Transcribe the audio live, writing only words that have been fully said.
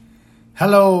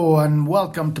Hello and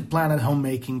welcome to Planet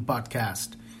Homemaking Podcast.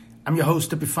 I'm your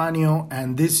host Epifanio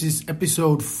and this is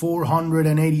episode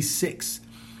 486.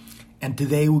 And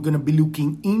today we're going to be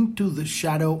looking into the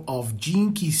shadow of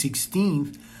Gene Key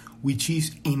 16th, which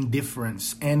is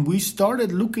indifference. And we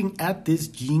started looking at this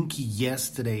Gene Key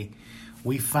yesterday.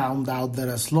 We found out that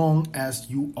as long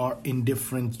as you are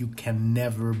indifferent, you can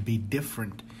never be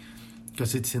different.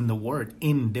 Because it's in the word,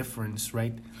 indifference,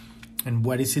 right? And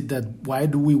what is it why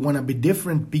do we want to be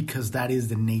different? Because that is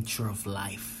the nature of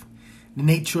life. The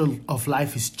nature of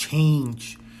life is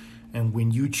change. And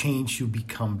when you change, you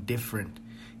become different.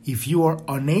 If you are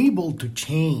unable to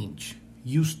change,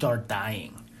 you start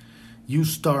dying. You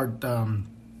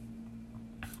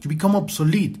become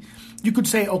obsolete. You could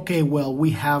say, okay, well,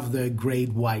 we have the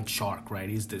great white shark, right?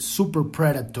 It's the super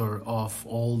predator of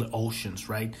all the oceans,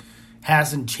 right?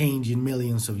 Hasn't changed in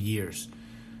millions of years,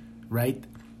 right?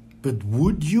 But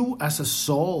would you, as a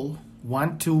soul,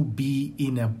 want to be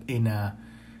in an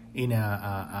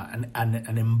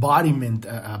embodiment,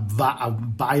 a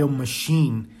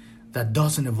biomachine that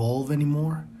doesn't evolve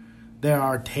anymore? There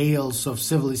are tales of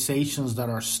civilizations that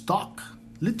are stuck,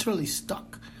 literally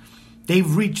stuck.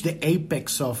 They've reached the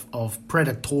apex of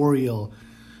predatorial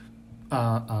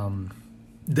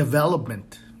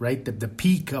development, right? The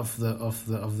peak of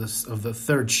the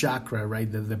third chakra,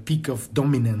 right? The peak of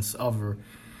dominance over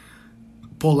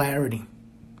polarity,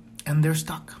 and they're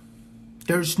stuck.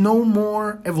 There's no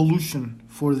more evolution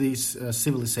for these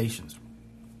civilizations.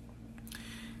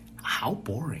 How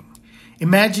boring.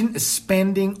 Imagine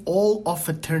spending all of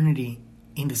eternity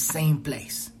in the same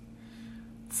place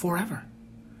forever.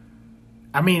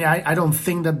 I mean, I don't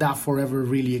think that forever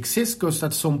really exists, because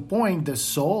at some point the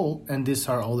soul, and these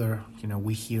are other,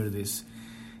 we hear these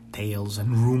tales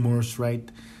and rumors,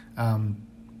 right?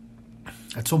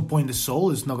 At some point, the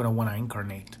soul is not going to want to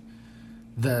incarnate.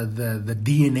 The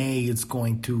DNA is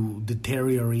going to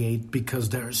deteriorate because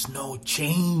there's no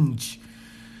change.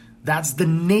 That's the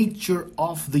nature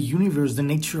of the universe. The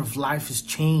nature of life is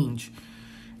change.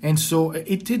 And so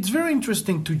it's very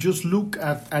interesting to just look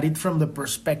at it from the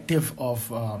perspective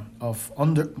of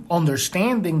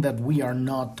understanding that we are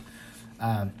not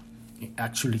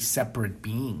actually separate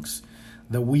beings.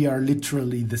 That we are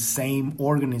literally the same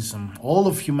organism. All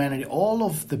of humanity, all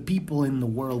of the people in the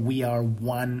world, we are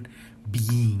one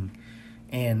being.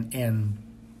 And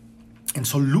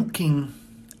so looking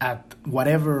at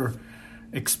whatever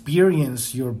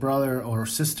experience your brother or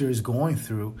sister is going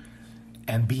through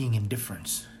and being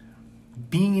indifferent.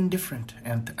 Being indifferent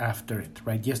and after it,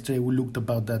 right? Yesterday we looked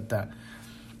about that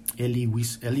Elie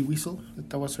Wiesel,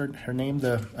 that was her name,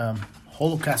 the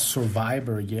Holocaust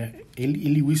survivor, Elie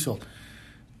Wiesel.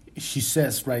 She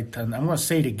says, right, and I'm going to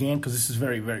say it again because this is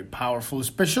very, very powerful,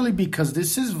 especially because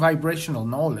this is vibrational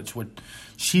knowledge. What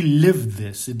she lived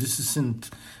this. This isn't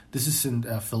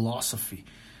philosophy.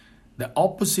 The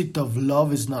opposite of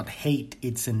love is not hate,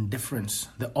 it's indifference.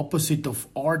 The opposite of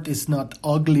art is not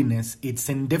ugliness, it's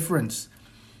indifference.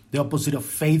 The opposite of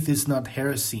faith is not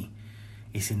heresy,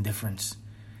 it's indifference.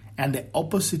 And the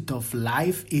opposite of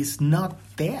life is not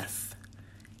death,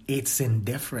 it's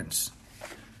indifference.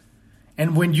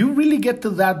 And when you really get to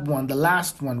that one, the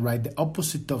last one, right, the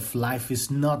opposite of life is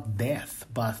not death,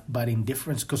 but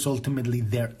indifference, because ultimately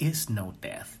there is no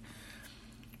death.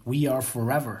 We are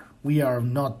forever. We are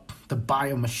not the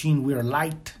biomachine. We are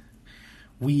light.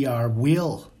 We are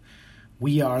will.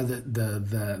 We are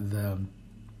the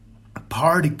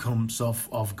particles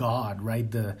of God,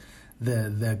 right?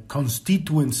 The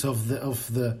constituents of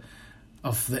the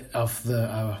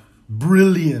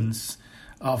brilliance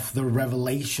of the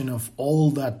revelation of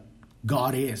all that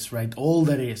God is, right? All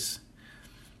that is.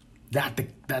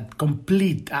 That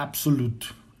complete,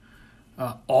 absolute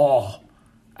awe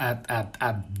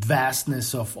at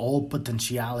vastness of all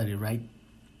potentiality, right?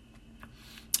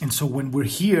 And so when we're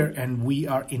here and we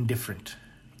are indifferent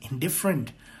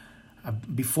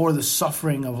before the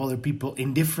suffering of other people,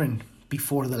 indifferent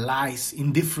before the lies,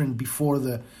 indifferent before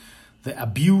the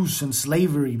abuse and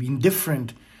slavery,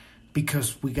 indifferent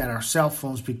because we got our cell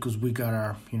phones, because we got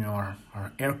our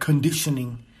air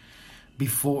conditioning,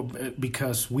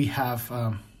 because we have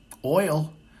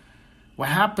oil. What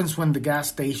happens when the gas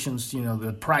stations,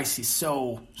 the price is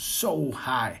so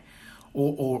high,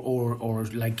 or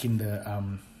like in the I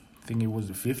think it was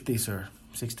the 50s or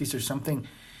 60s or something,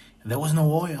 there was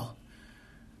no oil.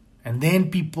 And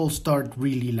then people start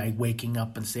really like waking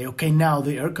up and say, okay, now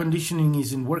the air conditioning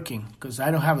isn't working because I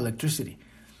don't have electricity.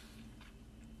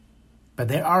 But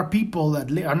there are people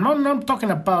that live. I'm not talking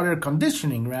about air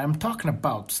conditioning, right? I'm talking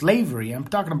about slavery. I'm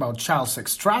talking about child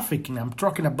sex trafficking. I'm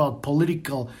talking about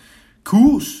political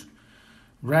coups.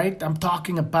 right? I'm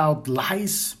talking about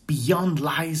lies beyond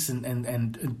lies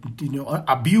and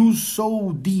abuse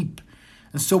so deep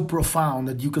and so profound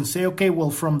that you can say, okay, well,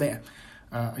 from there,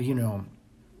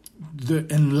 the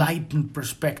enlightened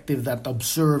perspective that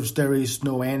observes there is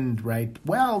no end, right?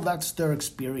 Well, that's their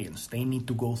experience. They need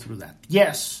to go through that.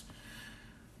 Yes,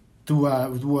 to a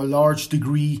large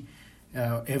degree,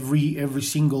 every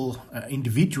single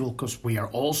individual, because we are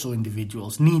also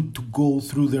individuals, need to go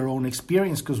through their own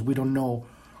experience, because we don't know.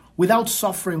 Without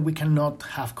suffering, we cannot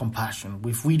have compassion.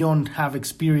 If we don't have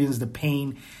experienced the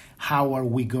pain, how are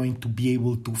we going to be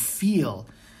able to feel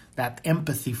that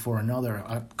empathy for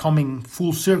another, coming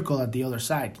full circle at the other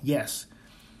side? Yes.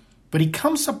 But it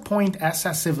comes a point as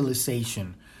a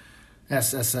civilization,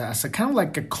 as a kind of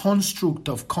like a construct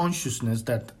of consciousness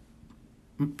that,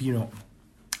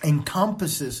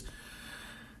 encompasses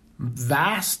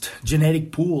vast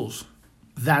genetic pools,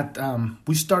 that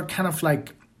we start kind of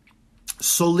like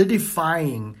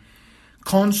solidifying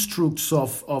constructs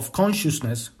of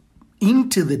consciousness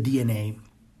into the DNA,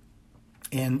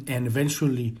 and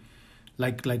eventually,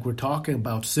 like we're talking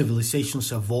about,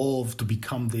 civilizations evolve to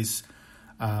become this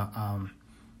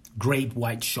great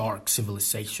white shark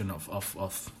civilization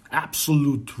of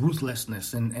absolute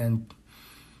ruthlessness and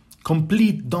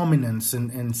complete dominance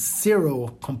and zero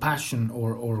compassion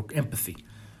or empathy.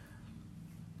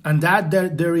 And that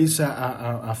there is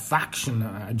a faction,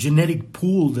 a genetic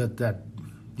pool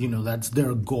that's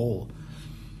their goal.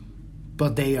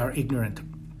 But they are ignorant.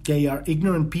 They are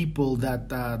ignorant people that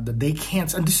they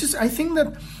can't. And this is, I think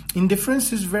that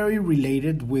indifference is very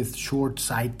related with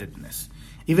short-sightedness.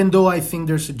 Even though I think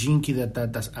there's a gene key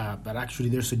but actually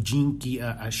there's a gene key,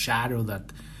 a shadow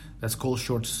that's called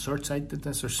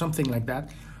short-sightedness or something like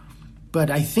that. But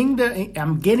I think that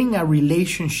I'm getting a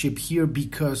relationship here,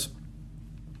 because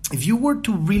if you were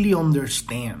to really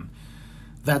understand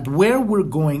that where we're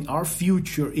going, our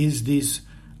future is this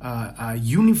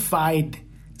unified,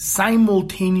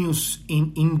 simultaneous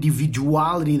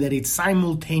individuality, that it's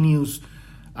simultaneous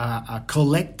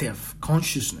collective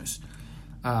consciousness.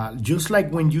 Just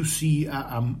like when you see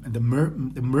the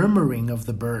murmuring of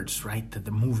the birds, right? That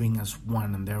they're moving as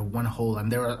one, and they're one whole,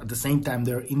 and they're at the same time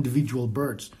they're individual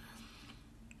birds.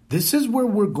 This is where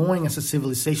we're going as a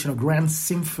civilization, a grand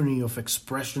symphony of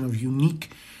expression, of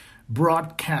unique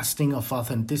broadcasting of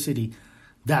authenticity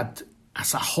that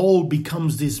as a whole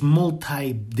becomes this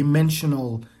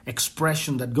multi-dimensional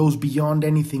expression that goes beyond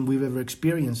anything we've ever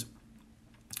experienced.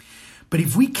 But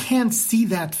if we can't see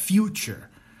that future,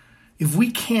 if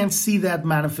we can't see that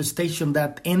manifestation,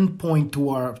 that endpoint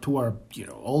to our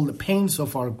all the pains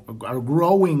of our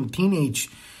growing teenage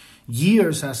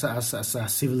years as a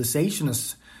civilization,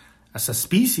 as a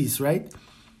species, right?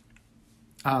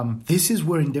 This is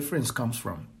where indifference comes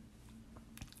from.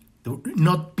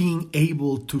 Not being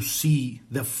able to see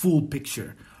the full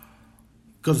picture.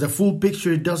 Because the full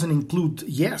picture doesn't include,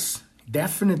 yes,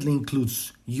 definitely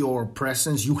includes your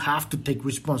presence. You have to take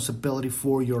responsibility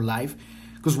for your life.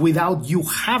 Because without you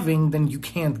having, then you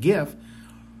can't give.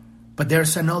 But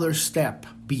there's another step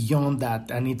beyond that,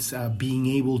 and it's being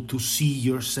able to see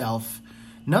yourself.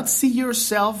 Not see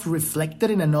yourself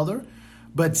reflected in another,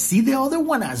 but see the other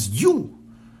one as you.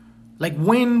 Like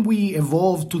when we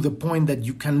evolve to the point that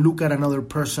you can look at another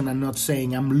person and not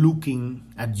saying, I'm looking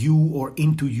at you or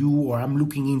into you, or I'm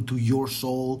looking into your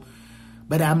soul,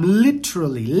 but I'm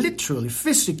literally,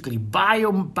 physically,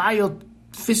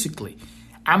 biophysically,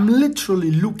 I'm literally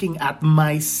looking at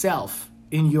myself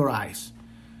in your eyes.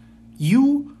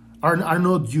 You are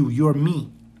not you, you're me.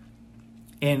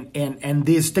 And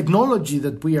this technology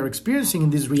that we are experiencing in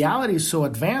this reality is so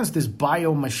advanced, these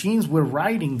bio machines we're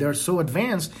riding, they're so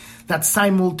advanced that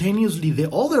simultaneously the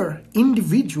other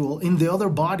individual in the other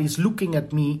body is looking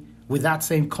at me with that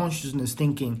same consciousness,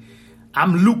 thinking,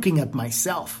 I'm looking at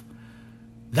myself.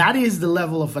 That is the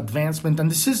level of advancement. And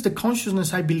this is the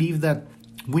consciousness, I believe, that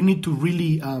we need to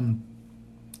really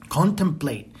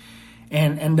contemplate.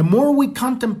 And the more we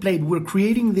contemplate, we're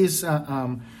creating this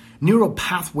neural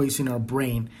pathways in our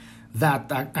brain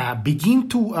that begin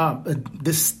to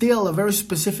distill a very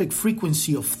specific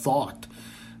frequency of thought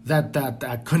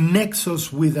that connects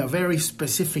us with a very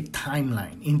specific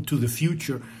timeline into the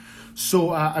future.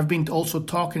 So I've been also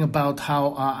talking about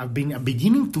how I've been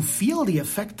beginning to feel the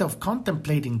effect of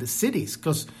contemplating the cities,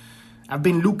 because I've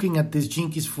been looking at these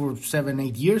jinkies for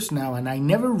 7-8 years now, and I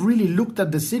never really looked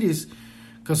at the cities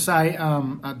because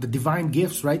the divine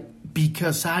gifts, right?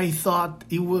 Because I thought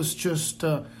it was just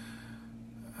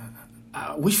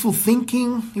wishful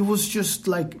thinking. It was just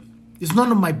like, it's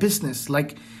none of my business.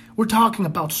 Like, we're talking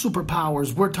about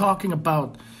superpowers. We're talking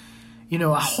about,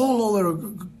 a whole other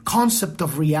concept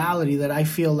of reality that I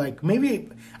feel like maybe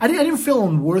I didn't feel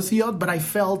unworthy of, but I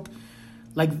felt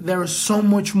like there is so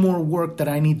much more work that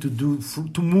I need to do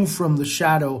to move from the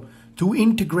shadow, to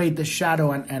integrate the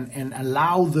shadow and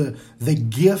allow the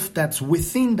gift that's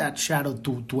within that shadow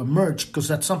to emerge, because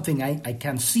that's something I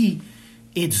can see.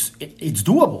 It's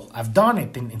doable. I've done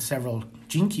it in several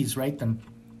jinkies, right? And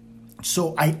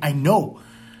so I know.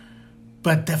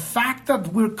 But the fact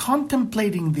that we're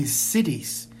contemplating these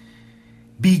cities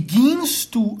begins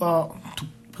to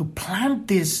plant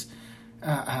this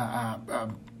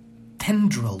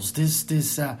tendrils,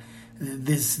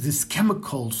 this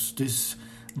chemicals, this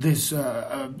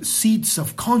seeds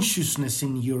of consciousness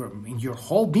in your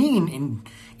whole being,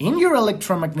 in your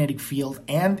electromagnetic field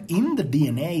and in the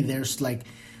DNA. There's like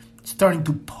starting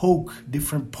to poke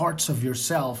different parts of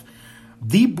yourself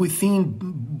deep within,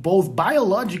 both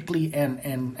biologically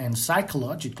and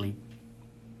psychologically.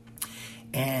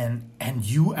 And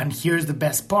here's the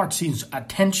best part, since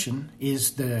attention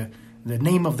is the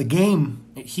name of the game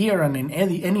here and in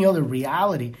any other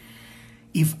reality.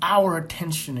 If our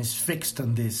attention is fixed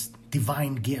on these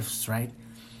divine gifts, right,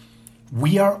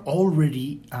 we are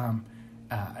already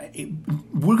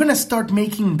we're going to start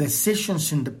making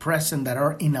decisions in the present that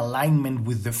are in alignment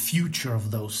with the future of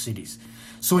those cities.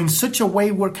 So in such a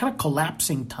way, we're kind of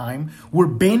collapsing time. We're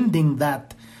bending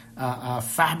that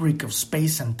fabric of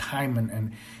space and time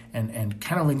and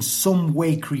kind of in some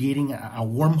way creating a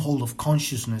wormhole of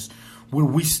consciousness where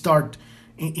we start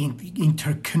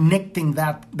interconnecting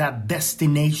that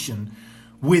destination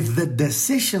with the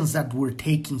decisions that we're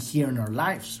taking here in our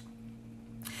lives.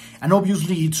 And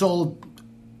obviously it's all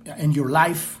in your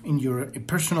life, in your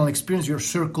personal experience, your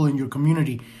circle, in your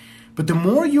community. But the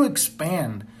more you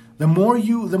expand, the more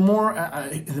you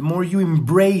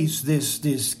embrace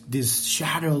these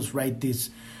shadows, right? These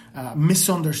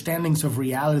misunderstandings of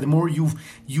reality. The more you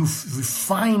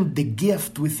find the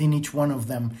gift within each one of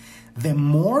them, the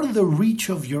more the reach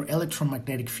of your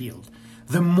electromagnetic field,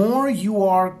 the more you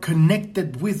are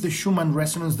connected with the Schumann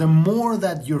resonance, the more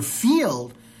that your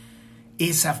field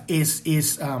is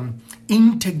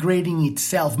integrating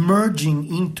itself,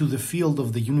 merging into the field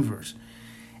of the universe.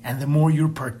 And the more you're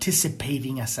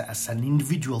participating as an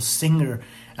individual singer,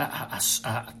 a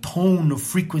tone of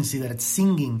frequency that it's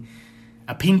singing,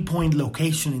 a pinpoint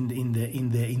location in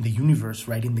the universe,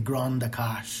 right, in the Grand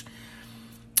Akash.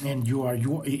 And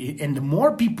and the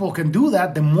more people can do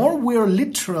that, the more we're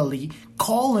literally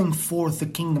calling forth the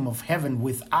kingdom of heaven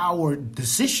with our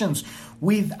decisions,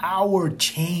 with our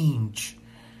change.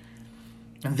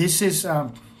 And this is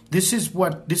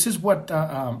what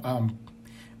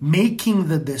making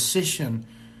the decision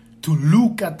to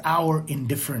look at our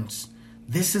indifference.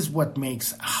 This is what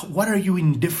makes. What are you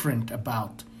indifferent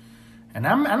about? And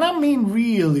I mean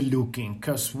really looking,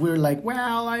 because we're like,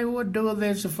 well, I would do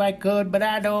this if I could, but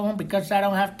I don't, because I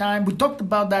don't have time. We talked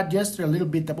about that yesterday a little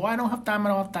bit. About, I don't have time.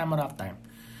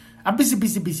 I'm busy.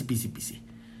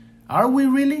 Are we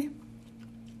really?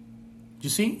 You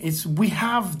see, we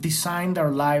have designed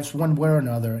our lives one way or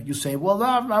another. You say, well,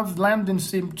 I've landed in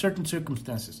certain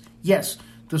circumstances. Yes,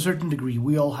 to a certain degree,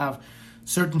 we all have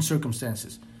certain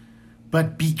circumstances.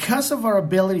 But because of our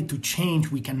ability to change,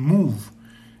 we can move.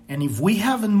 And if we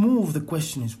haven't moved, the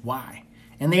question is why?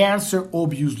 And the answer,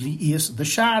 obviously, is the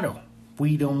shadow.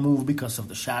 We don't move because of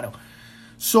the shadow.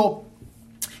 So,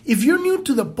 if you're new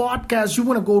to the podcast, you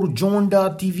want to go to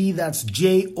journ.tv. That's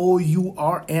JOURN.tv.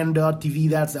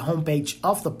 That's the homepage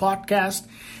of the podcast.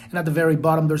 And at the very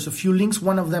bottom, there's a few links.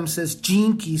 One of them says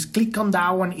Gene Keys. Click on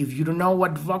that one. If you don't know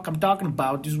what the fuck I'm talking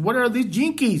about, just what are these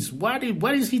Gene Keys? What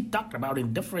is he talking about?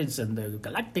 Indifference and the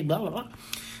galactic, blah, blah, blah.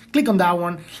 Click on that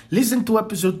one. Listen to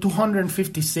episode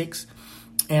 256.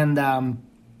 And I'll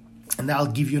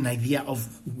give you an idea of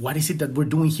what is it that we're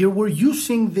doing here. We're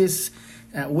using this.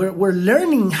 We're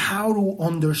learning how to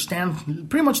understand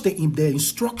pretty much the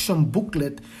instruction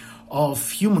booklet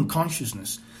of human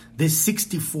consciousness. The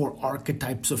 64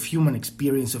 archetypes of human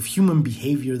experience, of human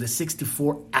behavior, the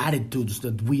 64 attitudes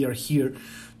that we are here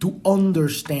to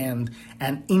understand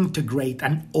and integrate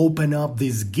and open up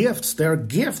these gifts. They're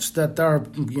gifts that are,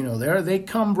 they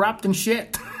come wrapped in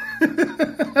shit.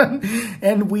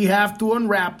 And we have to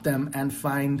unwrap them and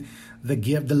find the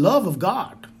gift, the love of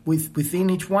God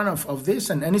within each one of this.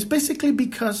 And it's basically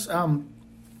because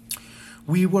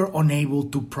we were unable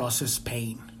to process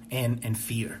pain and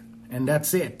fear. And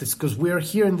that's it. It's because we're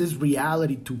here in this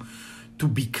reality to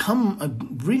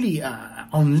become really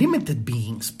unlimited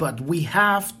beings. But we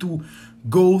have to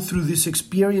go through these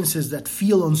experiences that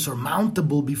feel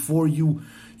unsurmountable before you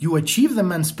achieve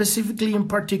them. And specifically and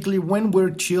particularly when we're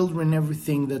children,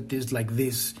 everything that is like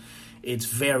this it's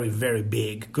very, very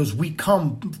big, because we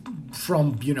come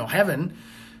from, heaven,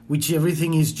 which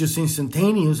everything is just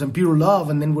instantaneous and pure love,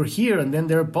 and then we're here, and then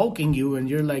they're poking you, and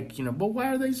you're like, but why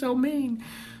are they so mean,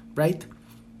 right?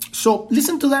 So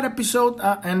listen to that episode,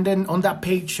 and then on that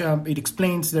page, it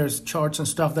explains, there's charts and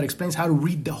stuff that explains how to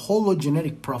read the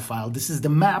hologenetic profile. This is the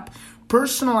map,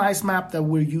 personalized map that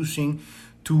we're using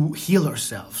to heal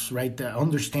ourselves, right? To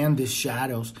understand these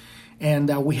shadows.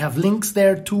 And we have links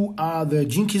there to the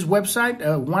Gene Keys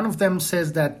website. One of them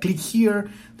says that click here.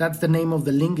 That's the name of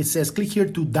the link. It says click here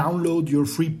to download your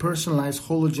free personalized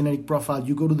hologenetic profile.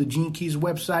 You go to the Gene Keys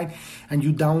website and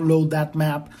you download that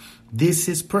map. This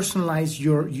is personalized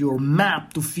your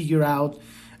map to figure out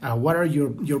what are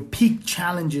your peak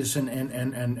challenges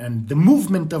and the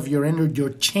movement of your energy,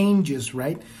 your changes,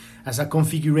 right? As a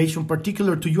configuration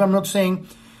particular to you. I'm not saying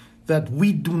that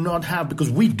we do not have,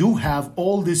 because we do have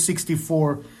all these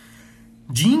 64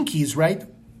 gene keys, right?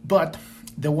 But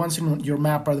the ones in your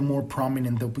map are the more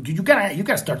prominent. You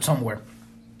gotta start somewhere.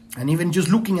 And even just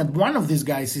looking at one of these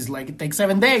guys is like, it takes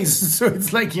 7 days. So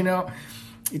it's like,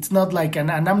 it's not like, and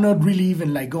I'm not really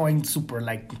even like going super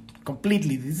like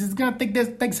completely. This is gonna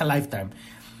takes a lifetime.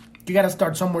 You gotta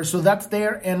start somewhere. So that's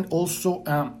there. And also,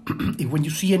 when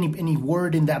you see any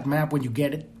word in that map, when you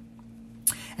get it,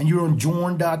 and you're on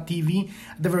journ.tv,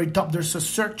 at the very top there's a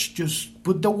search. Just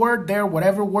put the word there,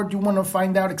 whatever word you want to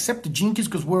find out, except the Gene Keys,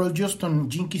 because we're just on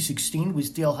Gene Key 16. We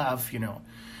still have,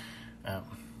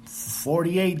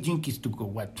 48 Gene Keys to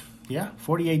go.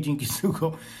 48 Gene Keys to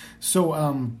go. So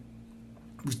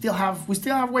we still have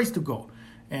ways to go.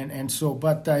 And so,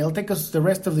 but it'll take us the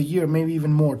rest of the year, maybe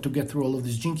even more, to get through all of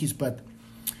these Gene Keys. But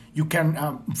you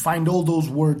can find all those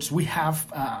words. We have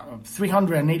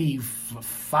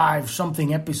 385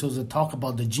 something episodes that talk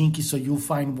about the Gene Keys, so you'll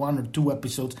find 1 or 2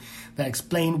 episodes that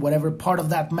explain whatever part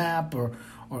of that map or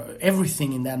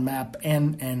everything in that map,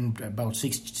 and about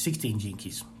 16 Gene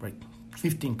Keys, right?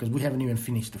 15, because we haven't even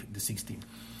finished the 16.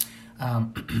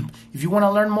 If you want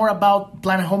to learn more about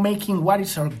Planet Homemaking, what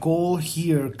is our goal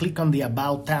here, click on the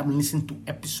About tab and listen to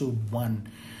episode 1.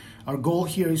 Our goal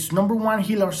here is, number 1,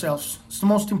 heal ourselves. It's the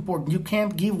most important. You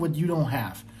can't give what you don't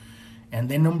have. And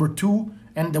then number 2,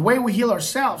 and the way we heal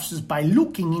ourselves is by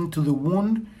looking into the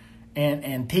wound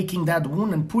and taking that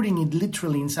wound and putting it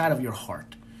literally inside of your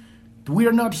heart. We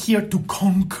are not here to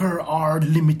conquer our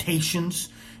limitations,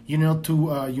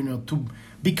 to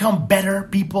become better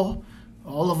people.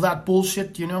 All of that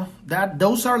bullshit, that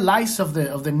those are lies of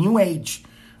the new age,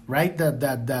 right?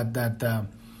 That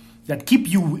keep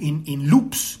you in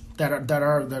loops. That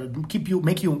keep you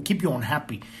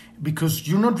unhappy, because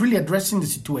you're not really addressing the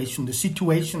situation. The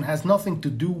situation has nothing to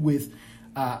do with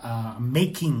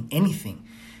making anything.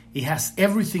 It has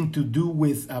everything to do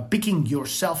with picking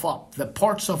yourself up, the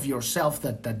parts of yourself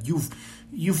that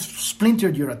you've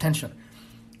splintered your attention.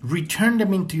 Return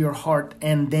them into your heart,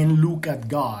 and then look at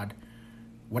God,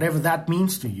 whatever that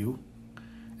means to you,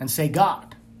 and say,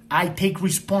 God, I take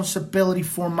responsibility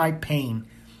for my pain.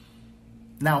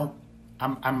 Now,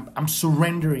 I'm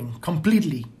surrendering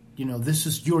completely. This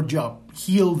is your job.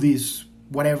 Heal this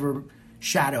whatever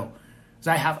shadow.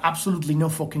 I have absolutely no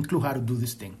fucking clue how to do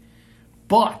this thing.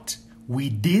 But we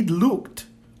did look,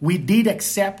 we did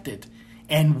accept it,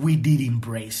 and we did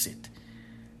embrace it.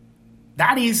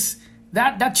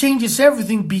 That changes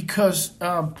everything, because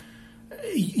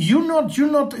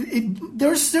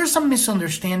there's some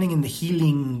misunderstanding in the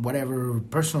healing, whatever,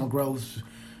 personal growth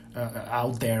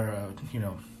out there,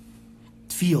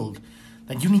 field,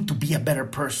 that you need to be a better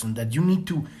person, that you need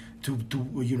to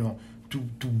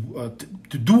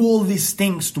do all these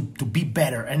things to be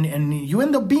better, and you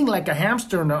end up being like a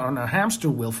hamster on a hamster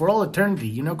wheel for all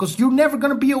eternity, because you're never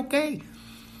going to be okay.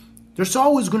 There's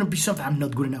always going to be something, I'm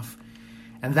not good enough.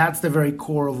 And that's the very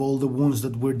core of all the wounds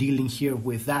that we're dealing here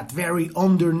with. That very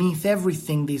underneath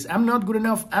everything, this, I'm not good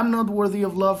enough, I'm not worthy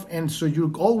of love. And so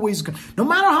you're always, no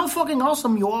matter how fucking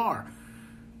awesome you are,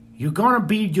 you're going to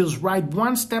be just right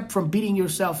one step from beating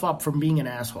yourself up from being an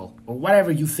asshole, or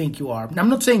whatever you think you are. I'm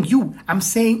not saying you, I'm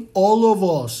saying all of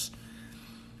us.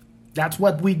 That's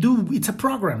what we do. It's a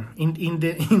program in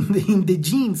the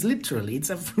genes, literally. It's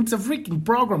a freaking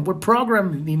program. We're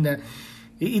programmed in the.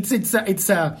 It's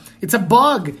a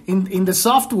bug in the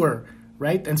software,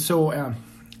 right? And so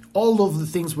all of the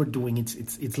things we're doing,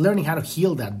 it's learning how to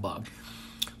heal that bug.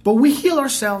 But we heal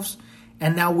ourselves,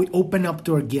 and now we open up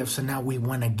to our gifts, and now we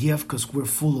want to give because we're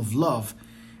full of love.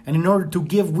 And in order to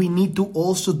give, we need to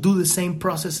also do the same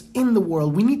process in the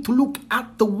world. We need to look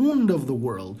at the wound of the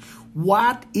world.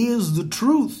 What is the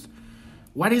truth?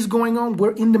 What is going on?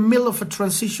 We're in the middle of a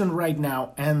transition right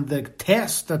now, and the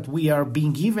test that we are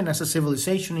being given as a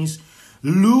civilization is,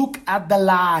 Look at the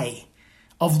lie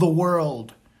of the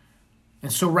world.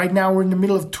 And so right now we're in the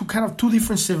middle of two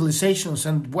different civilizations,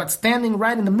 and what's standing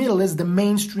right in the middle is the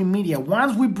mainstream media.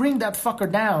 Once we bring that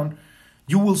fucker down,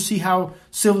 you will see how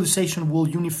civilization will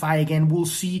unify again. We'll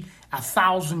see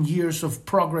 1,000 years of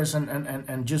progress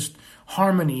and just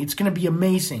harmony. It's going to be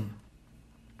amazing.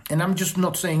 And I'm just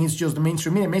not saying it's just the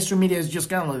mainstream media. Mainstream media is just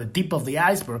kind of like the tip of the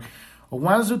iceberg. But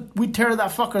once we tear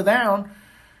that fucker down,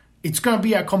 it's going to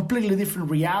be a completely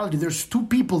different reality. There's two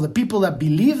people, the people that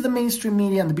believe the mainstream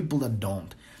media and the people that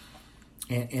don't.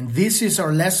 And this is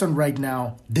our lesson right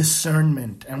now,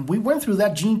 discernment. And we went through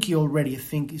that Gene Key already. I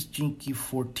think it's Gene Key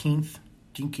 14th.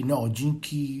 Gene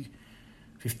Key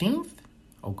 15th?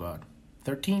 Oh, God.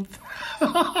 13th?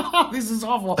 This is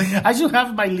awful. I should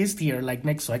have my list here like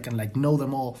next so I can like know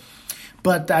them all.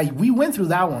 But we went through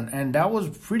that one, and that was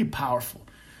pretty powerful.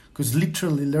 Because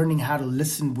literally learning how to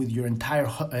listen with your entire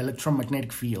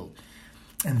electromagnetic field.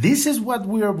 And this is what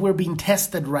we're being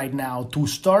tested right now, to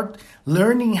start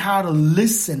learning how to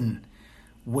listen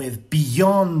with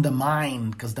beyond the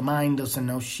mind, because the mind doesn't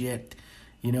know shit.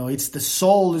 You know, it's the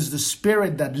soul, is the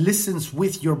spirit that listens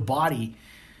with your body.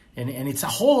 And it's a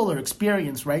whole other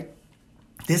experience, right?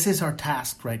 This is our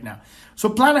task right now. So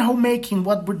Planet Homemaking,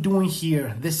 what we're doing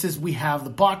here, we have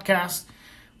the podcast.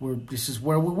 This is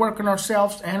where we work on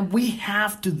ourselves, and we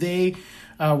have today,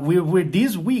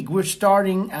 this week, we're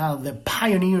starting the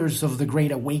pioneers of the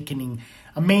Great Awakening.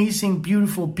 Amazing,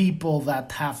 beautiful people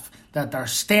that are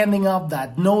standing up,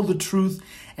 that know the truth,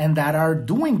 and that are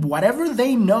doing whatever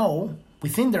they know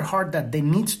within their heart that they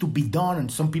needs to be done.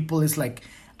 And some people is like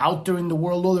out there in the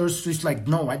world, others is like,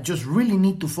 no, I just really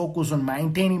need to focus on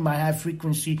maintaining my high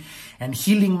frequency and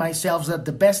healing myself. That's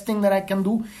the best thing that I can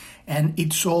do. And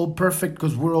it's all perfect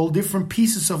because we're all different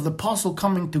pieces of the puzzle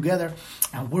coming together.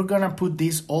 And we're going to put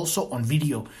this also on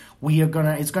video.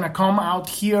 It's going to come out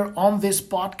here on this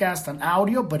podcast and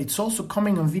audio, but it's also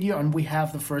coming on video. And we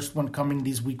have the first one coming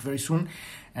this week very soon.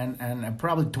 And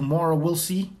probably tomorrow we'll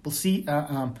see.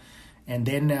 And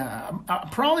then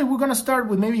probably we're going to start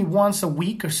with maybe once a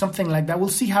week or something like that. We'll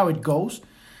see how it goes.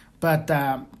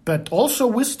 But also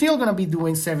we're still going to be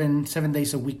doing seven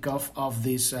days a week of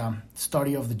this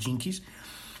study of the Gene Keys.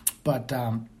 But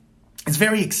it's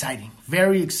very exciting,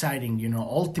 very exciting. You know,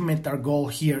 ultimate, our goal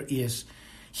here is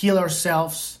heal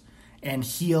ourselves and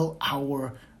heal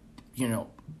our,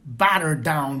 battered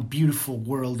down, beautiful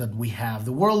world that we have.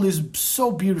 The world is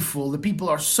so beautiful. The people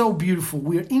are so beautiful.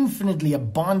 We are infinitely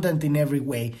abundant in every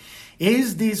way. It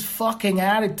is these fucking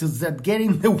attitudes that get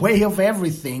in the way of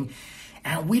everything.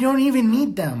 And we don't even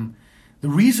need them. The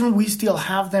reason we still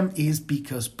have them is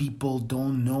because people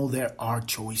don't know there are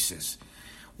choices.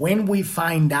 When we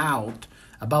find out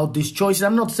about these choices,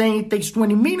 I'm not saying it takes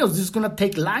 20 minutes. It's going to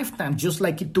take lifetimes, just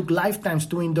like it took lifetimes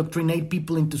to indoctrinate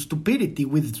people into stupidity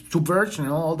with subversion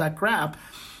and all that crap.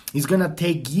 It's going to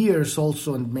take years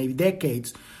also, and maybe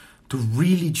decades, to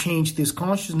really change this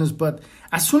consciousness. But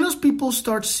as soon as people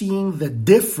start seeing the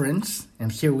difference,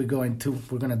 and here we're going to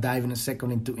dive in a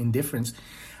second into indifference.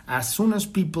 As soon as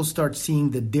people start seeing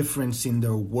the difference in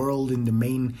their world, in the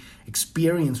main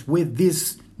experience with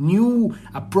these new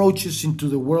approaches into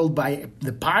the world by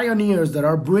the pioneers that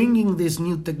are bringing these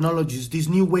new technologies, these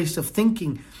new ways of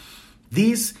thinking,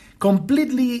 these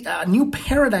completely new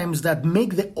paradigms that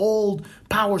make the old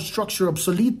power structure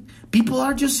obsolete, people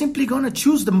are just simply going to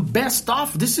choose the best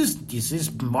stuff. This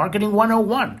is marketing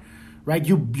 101, right?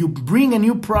 You bring a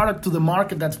new product to the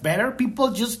market that's better,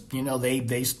 people just,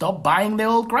 they stop buying the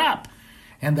old crap.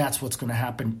 And that's what's going to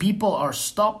happen. People are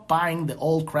stop buying the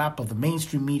old crap of the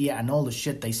mainstream media and all the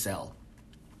shit they sell.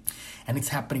 And it's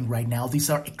happening right now.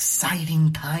 These are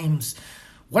exciting times.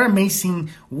 What an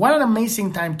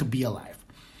amazing time to be alive.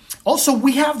 Also,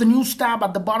 we have the news tab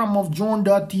at the bottom of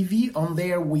journ.tv. On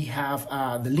there, we have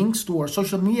the links to our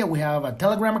social media. We have a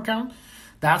Telegram account.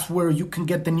 That's where you can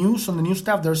get the news on the news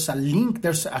tab. There's a link.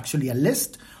 There's actually a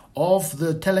list of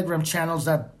the Telegram channels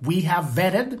that we have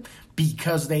vetted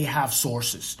because they have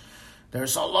sources.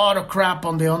 There's a lot of crap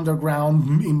on the underground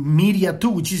media too,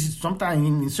 which is sometimes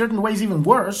in certain ways even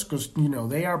worse because,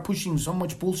 they are pushing so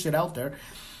much bullshit out there.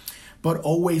 But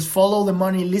always follow the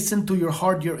money, listen to your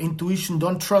heart, your intuition.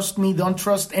 Don't trust me, don't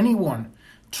trust anyone.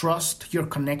 Trust your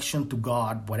connection to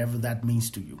God, whatever that means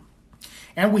to you.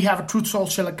 And we have a Truth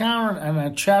Social account and a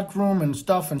chat room and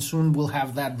stuff, and soon we'll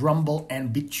have that Rumble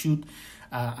and BitChute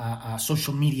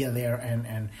social media there,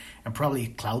 and probably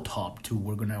Cloud Hub too.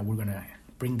 We're gonna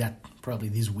bring that probably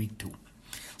this week too.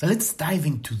 So let's dive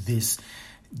into this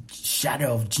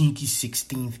Shadow of Gene Key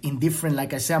 16th, Indifferent.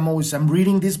 Like I said, I'm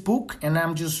reading this book and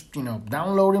I'm just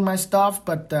downloading my stuff,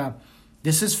 but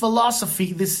This is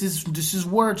philosophy. This is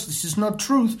words. This is not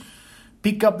truth.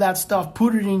 Pick up that stuff,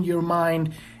 put it in your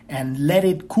mind, and let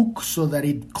it cook so that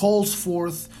it calls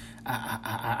forth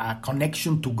a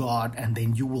connection to God, and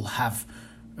then you will have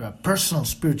a personal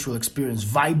spiritual experience,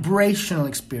 vibrational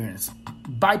experience,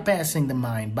 bypassing the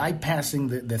mind,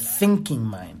 bypassing the thinking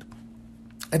mind.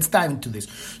 Let's dive into this.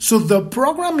 So the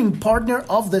programming partner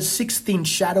of the 16th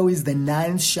shadow is the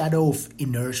 9th shadow of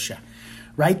inertia,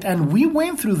 right? And we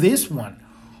went through this one,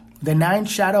 the 9th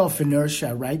shadow of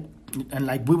inertia, right? And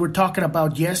like we were talking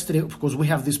about yesterday, because we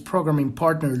have this programming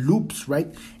partner loops,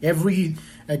 right? Every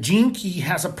gene key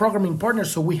has a programming partner,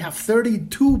 so we have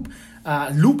 32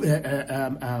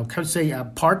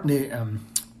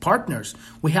 partners.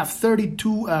 We have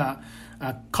 32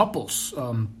 couples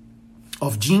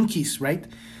of gene keys, right?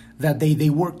 That they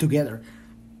work together,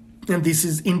 and this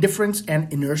is indifference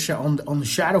and inertia on the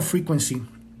shadow frequency,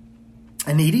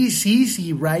 and it is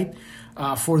easy, right,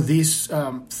 for these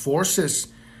forces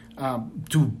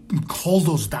to hold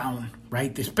us down,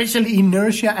 right? Especially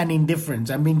inertia and indifference.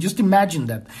 I mean, just imagine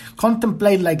that.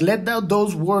 Contemplate, like, let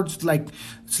those words, like,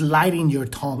 slide in your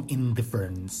tongue.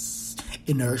 Indifference,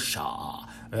 inertia,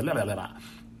 blah, blah, blah, blah.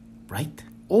 Right?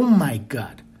 Oh my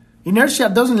God. Inertia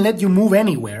doesn't let you move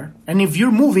anywhere. And if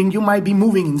you're moving, you might be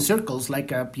moving in circles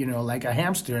like a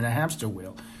hamster in a hamster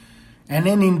wheel. And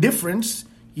then indifference,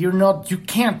 you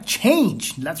can't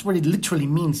change. That's what it literally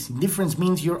means. Indifference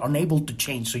means you're unable to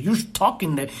change. So you're stuck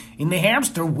in the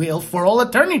hamster wheel for all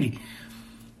eternity.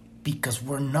 Because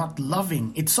we're not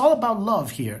loving. It's all about love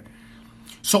here.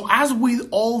 So as with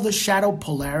all the shadow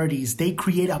polarities, they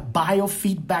create a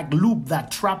biofeedback loop that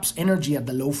traps energy at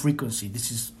the low frequency.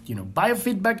 This is,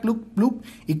 biofeedback loop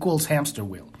equals hamster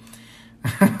wheel.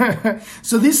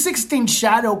 So this 16th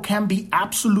shadow can be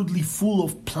absolutely full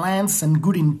of plans and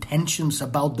good intentions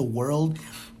about the world,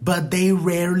 but they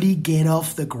rarely get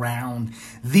off the ground.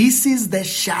 This is the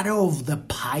shadow of the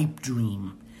pipe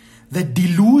dream. The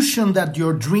delusion that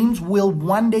your dreams will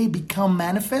one day become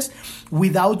manifest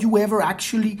without you ever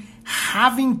actually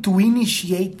having to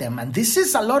initiate them. And this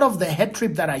is a lot of the head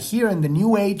trip that I hear in the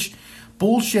New Age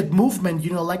bullshit movement,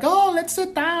 like, oh, let's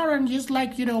sit down and just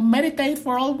meditate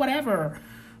for all whatever,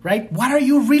 right? What are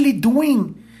you really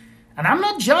doing? And I'm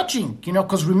not judging,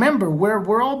 because remember,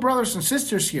 we're all brothers and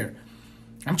sisters here.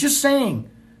 I'm just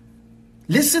saying,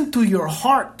 listen to your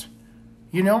heart.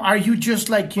 Are you just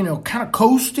kind of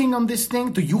coasting on this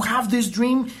thing? Do you have this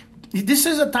dream? This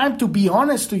is a time to be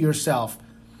honest to yourself.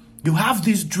 You have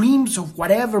these dreams of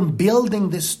whatever, building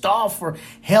this stuff or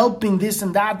helping this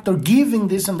and that or giving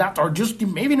this and that, or just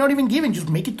maybe not even giving, just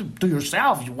make it to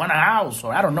yourself. You want a house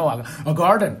or I don't know, a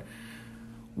garden.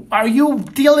 Are you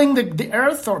tilling the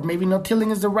earth, or maybe not tilling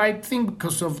is the right thing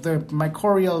because of the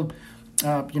mycorrhizal,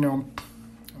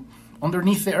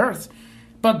 underneath the earth.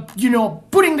 But,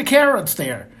 putting the carrots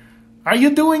there. Are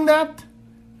you doing that?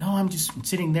 No, I'm just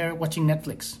sitting there watching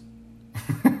Netflix.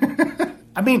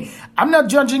 I mean, I'm not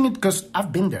judging it because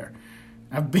I've been there.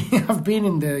 I've been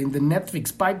in the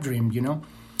Netflix pipe dream,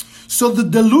 So the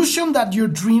delusion that your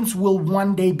dreams will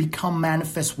one day become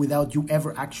manifest without you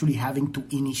ever actually having to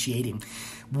initiate them.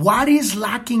 What is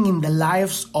lacking in the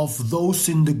lives of those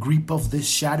in the grip of this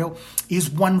shadow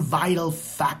is one vital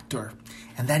factor,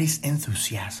 and that is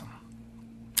enthusiasm.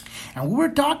 And we were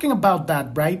talking about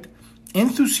that, right?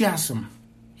 Enthusiasm.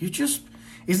 This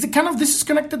is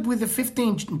connected with the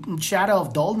 15th shadow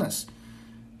of dullness.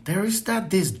 There is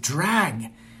this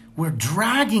drag. We're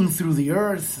dragging through the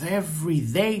earth every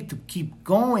day to keep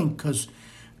going. Because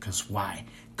why?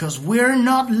 Because we're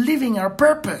not living our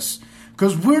purpose.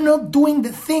 Because we're not doing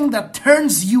the thing that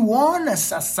turns you on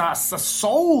as a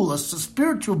soul, as a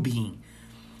spiritual being.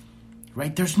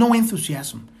 Right? There's no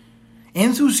enthusiasm.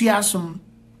 Enthusiasm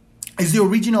is the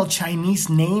original Chinese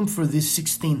name for this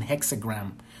 16th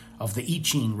hexagram of the I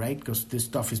Ching, right? Because this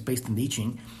stuff is based in the I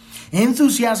Ching.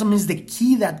 Enthusiasm is the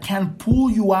key that can pull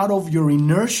you out of your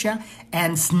inertia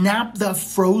and snap the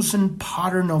frozen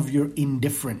pattern of your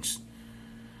indifference.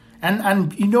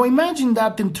 And imagine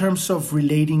that in terms of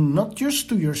relating not just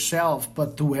to yourself,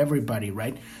 but to everybody,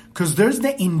 right? Because there's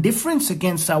the indifference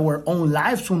against our own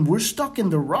lives when we're stuck in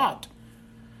the rut.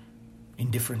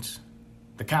 Indifference.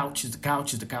 The couch is the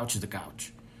couch is the couch is the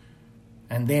couch.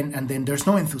 And then there's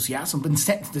no enthusiasm. But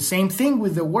the same thing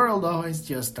with the world. Oh, it's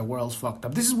just the world's fucked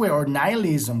up. This is where our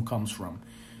nihilism comes from.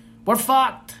 We're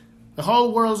fucked. The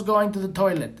whole world's going to the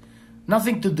toilet.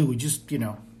 Nothing to do. Just,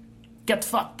 get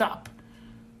fucked up.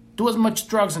 Do as much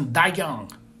drugs and die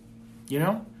young.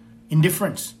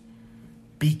 Indifference.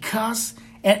 Because,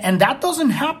 and that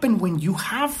doesn't happen when you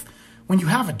have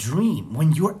a dream,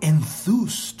 when you're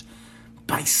enthused.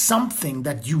 by something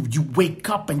that you wake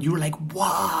up and you're like,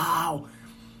 wow.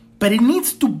 But it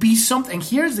needs to be something. And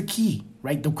here's the key,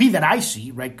 right? The key that I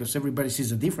see, right? Because everybody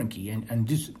sees a different key. And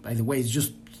this, by the way, is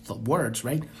just words,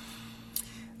 right?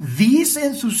 This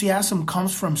enthusiasm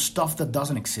comes from stuff that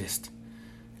doesn't exist.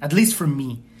 At least for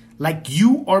me. Like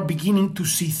you are beginning to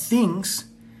see things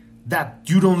that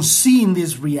you don't see in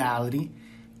this reality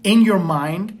in your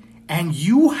mind, and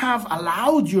you have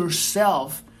allowed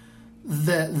yourself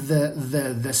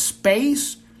the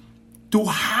space to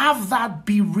have that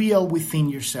be real within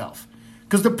yourself.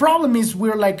 Because the problem is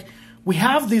we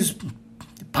have these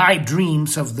pipe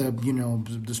dreams of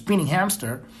the spinning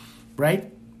hamster,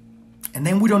 right? And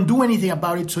then we don't do anything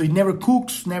about it, so it never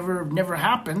cooks, never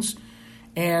happens,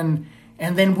 and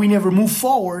then we never move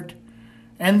forward.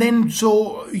 And then,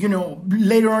 so,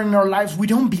 later on in our lives, we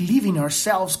don't believe in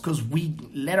ourselves because we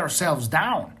let ourselves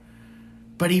down.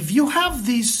 But if you have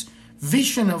this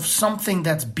vision of something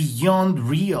that's beyond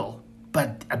real,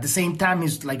 but at the same time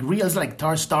is like real, it's like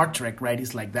Star Trek, right?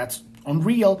 It's like that's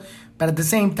unreal, but at the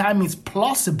same time it's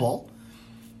plausible.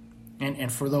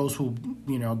 And for those who,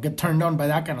 get turned on by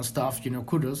that kind of stuff,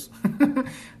 kudos.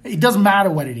 It doesn't matter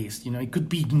what it is. It could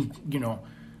be,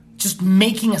 just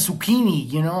making a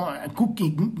zucchini, a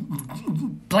cookie,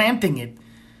 planting it.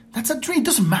 That's a dream. It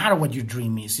doesn't matter what your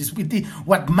dream is.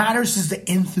 What matters is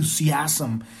the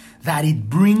enthusiasm that it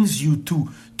brings you to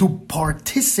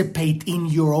participate in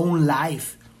your own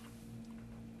life.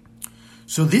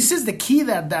 So this is the key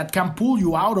that can pull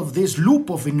you out of this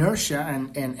loop of inertia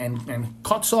and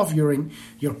cuts off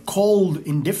your cold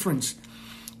indifference.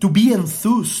 To be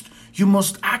enthused, you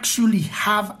must actually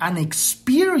have an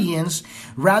experience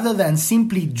rather than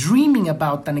simply dreaming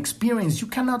about an experience. You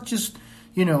cannot just,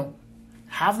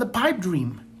 have the pipe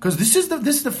dream. Because this is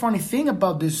the funny thing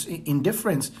about this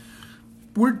indifference.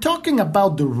 We're talking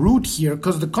about the root here,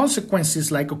 because the consequence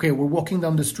is like, okay, we're walking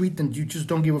down the street and you just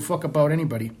don't give a fuck about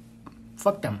anybody.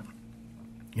 Fuck them.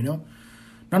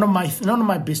 None of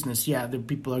my business. Yeah, the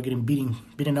people are getting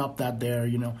beaten up that there,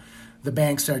 The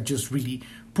banks are just really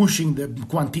pushing the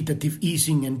quantitative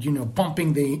easing and,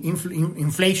 pumping the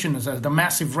inflation at a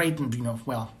massive rate. And,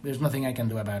 well, there's nothing I can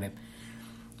do about it.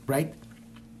 Right?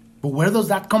 But where does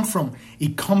that come from?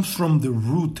 It comes from the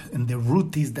root. And the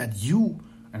root is that you,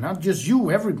 and not just you,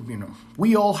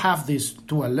 we all have this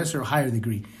to a lesser or higher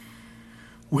degree.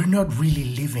 We're not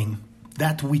really living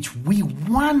that which we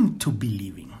want to be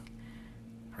living.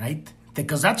 Right?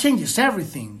 Because that changes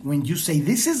everything. When you say,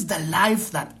 this is the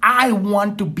life that I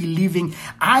want to be living.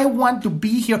 I want to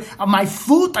be here. I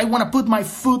want to put my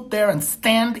foot there and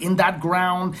stand in that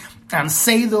ground and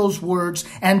say those words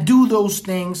and do those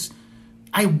things.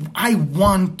 I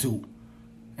want to.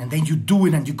 And then you do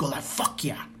it and you go like, fuck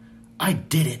yeah, I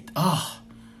did it. Oh,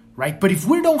 right? But if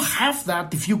we don't have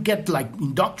that, if you get like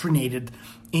indoctrinated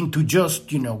into just,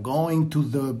 going to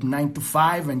the 9 to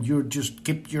 5 and you're just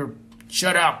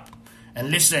shut up. And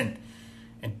listen,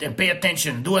 and pay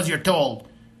attention, do as you're told.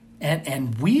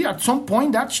 And we, at some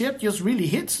point, that shit just really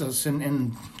hits us.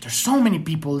 And there's so many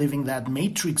people living that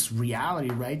matrix reality,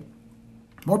 right?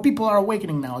 More people are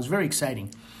awakening now. It's very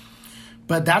exciting.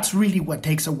 But that's really what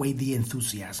takes away the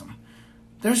enthusiasm.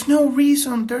 There's no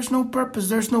reason, there's no purpose,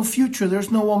 there's no future, there's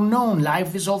no unknown.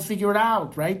 Life is all figured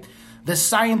out, right? The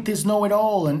scientists know it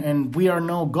all, and we are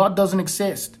God doesn't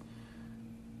exist.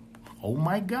 Oh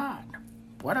my God.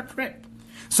 What a trip.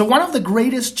 So one of the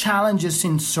greatest challenges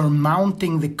in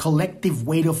surmounting the collective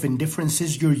weight of indifference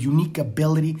is your unique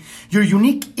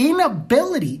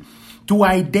inability to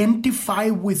identify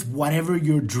with whatever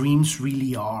your dreams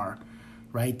really are,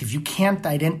 right? If you can't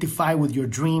identify with your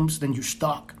dreams, then you're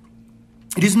stuck.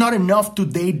 It is not enough to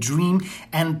daydream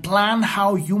and plan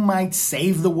how you might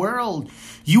save the world.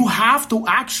 You have to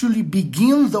actually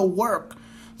begin the work.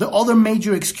 The other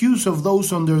major excuse of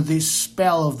those under this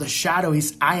spell of the shadow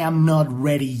is, I am not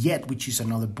ready yet, which is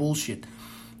another bullshit.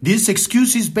 This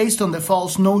excuse is based on the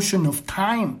false notion of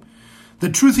time.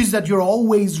 The truth is that you're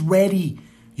always ready.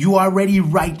 You are ready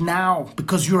right now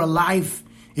because you're alive.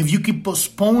 If you keep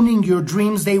postponing your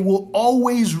dreams, they will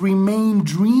always remain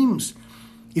dreams.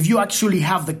 If you actually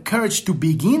have the courage to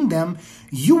begin them,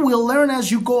 you will learn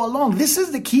as you go along. This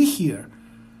is the key here.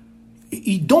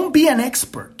 Don't be an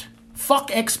expert.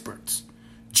 Fuck experts.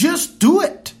 Just do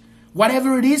it.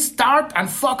 Whatever it is, start and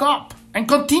fuck up. And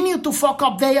continue to fuck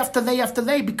up day after day after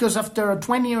day, because after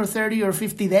 20 or 30 or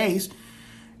 50 days,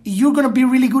 you're going to be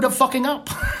really good at fucking up.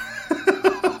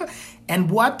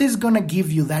 And what is going to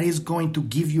give you? That is going to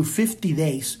give you 50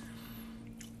 days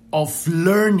of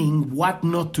learning what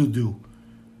not to do.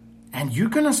 And you're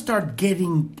going to start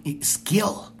getting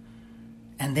skill.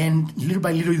 And then little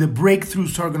by little, the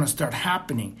breakthroughs are going to start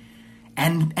happening.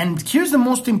 And here's the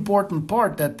most important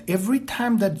part, that every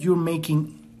time that you're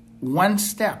making one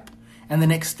step and the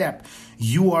next step,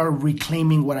 you are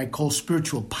reclaiming what I call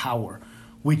spiritual power,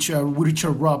 which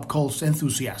Richard Robb calls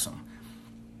enthusiasm.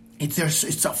 It's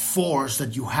a force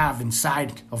that you have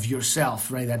inside of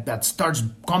yourself, right? That starts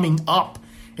coming up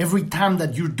every time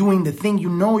that you're doing the thing you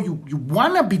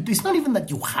want to be. It's not even that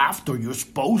you have to or you're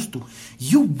supposed to.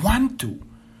 You want to.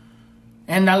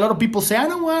 And a lot of people say, I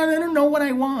don't know what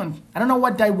I want. I don't know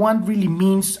what I want really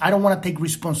means. I don't want to take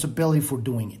responsibility for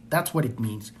doing it. That's what it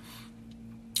means.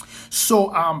 So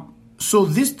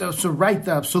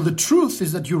the truth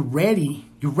is that you're ready.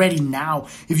 You're ready now.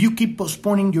 If you keep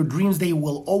postponing your dreams, they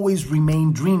will always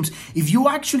remain dreams. If you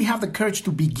actually have the courage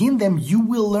to begin them, you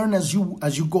will learn as you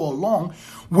go along.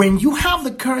 When you have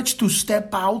the courage to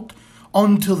step out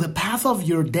onto the path of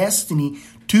your destiny,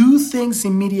 two things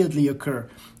immediately occur.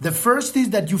 The first is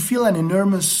that you feel an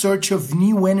enormous surge of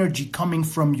new energy coming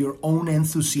from your own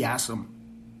enthusiasm.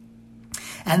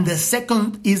 And the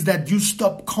second is that you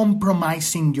stop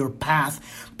compromising your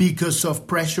path because of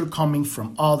pressure coming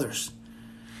from others.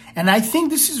 And I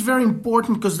think this is very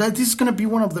important, because this is going to be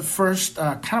one of the first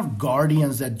kind of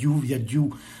guardians that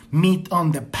you meet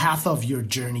on the path of your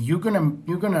journey. You're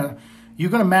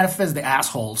gonna manifest the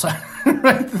assholes,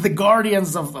 right? The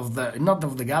guardians of the, not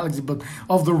of the galaxy, but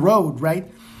of the road,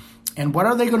 right? And what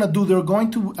are they going to do? They're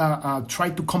going to try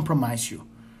to compromise you.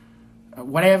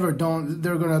 They're going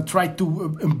to try to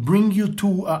bring you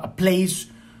to a place,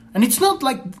 and it's not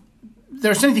like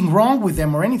there's anything wrong with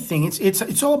them or anything.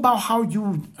 It's all about how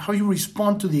you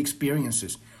respond to the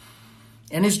experiences.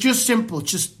 And it's just simple.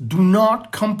 Just do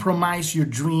not compromise your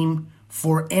dream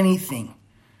for anything.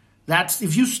 That's,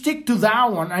 if you stick to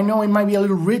that one, I know it might be a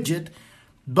little rigid,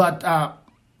 but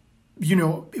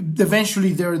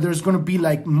eventually there's going to be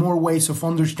like more ways of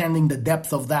understanding the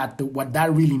depth of that, what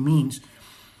that really means.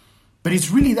 But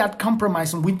it's really that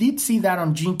compromise, and we did see that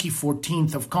on Gene Key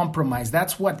 14th of compromise.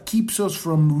 That's what keeps us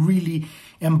from really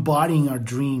embodying our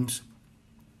dreams,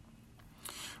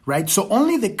 right? So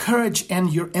only the courage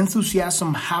and your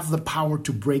enthusiasm have the power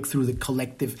to break through the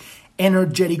collective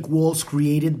energetic walls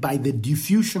created by the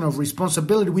diffusion of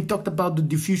responsibility. We talked about the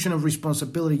diffusion of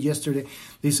responsibility yesterday.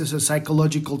 This is a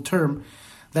psychological term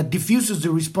that diffuses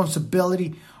the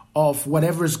responsibility of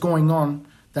whatever is going on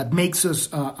that makes us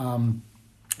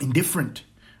indifferent,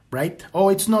 right? Oh,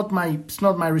 it's not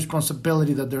my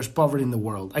responsibility that there's poverty in the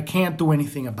world. I can't do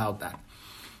anything about that.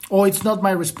 Oh, it's not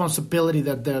my responsibility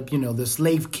that the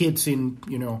slave kids in,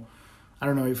 I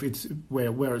don't know if it's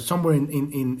where somewhere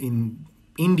in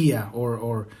India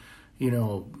or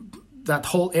that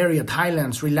whole area,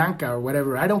 Thailand, Sri Lanka or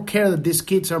whatever. I don't care that these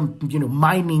kids are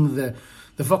mining the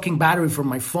fucking battery from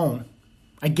my phone.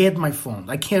 I get my phone.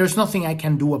 I can't. There's nothing I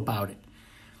can do about it,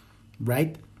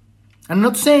 right? I'm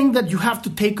not saying that you have to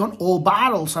take on all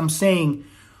battles. I'm saying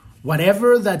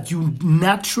whatever that you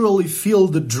naturally feel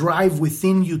the drive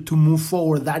within you to move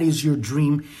forward, that is your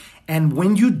dream. And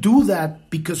when you do that,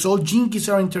 because all gene keys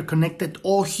are interconnected,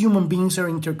 all human beings are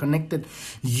interconnected,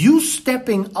 you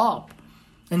stepping up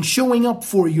and showing up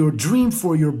for your dream,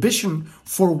 for your vision,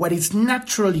 for what is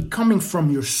naturally coming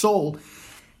from your soul,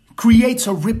 creates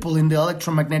a ripple in the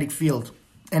electromagnetic field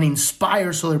and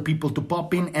inspires other people to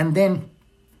pop in, and then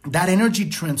that energy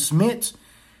transmits,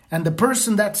 and the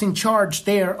person that's in charge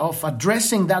there of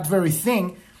addressing that very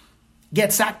thing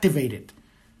gets activated.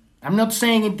 I'm not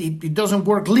saying it doesn't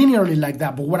work linearly like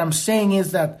that, but what I'm saying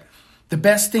is that the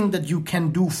best thing that you can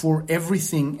do for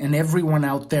everything and everyone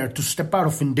out there to step out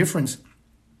of indifference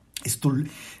is to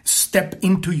step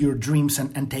into your dreams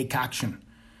and take action.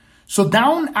 So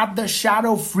down at the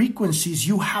shadow frequencies,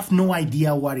 you have no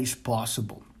idea what is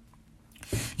possible.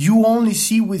 You only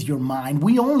see with your mind.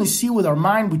 We only see with our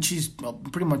mind, which is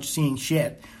pretty much seeing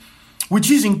shit,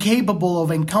 which is incapable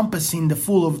of encompassing the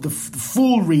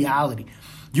full reality.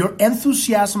 Your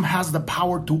enthusiasm has the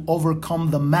power to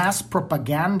overcome the mass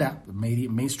propaganda, the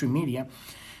mainstream media,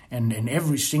 and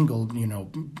every single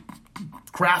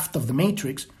craft of the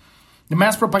matrix. The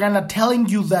mass propaganda telling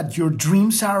you that your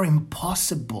dreams are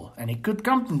impossible, and it could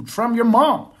come from your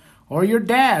mom or your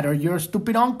dad or your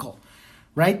stupid uncle,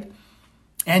 right?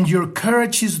 And your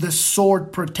courage is the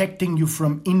sword protecting you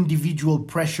from individual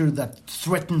pressure that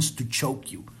threatens to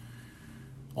choke you.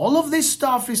 All of this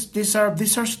stuff these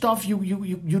are stuff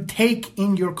you take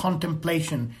in your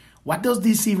contemplation. What does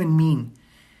this even mean?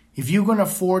 If you're gonna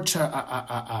forge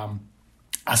a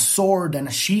sword and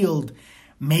a shield,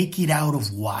 make it out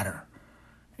of water,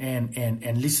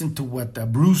 and listen to what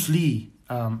Bruce Lee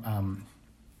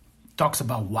talks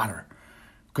about water.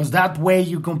 because that way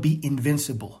you can be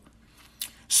invincible.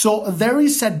 So there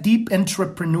is a deep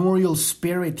entrepreneurial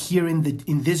spirit here in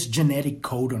this genetic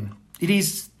codon. It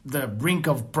is the brink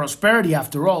of prosperity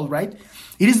after all, right?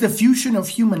 It is the fusion of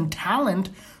human talent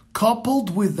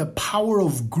coupled with the power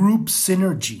of group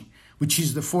synergy, which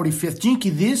is the 45th gene key.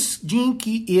 This gene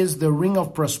key is the ring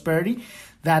of prosperity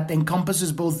that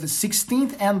encompasses both the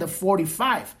 16th and the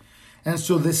 45. And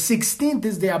so the 16th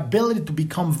is the ability to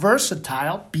become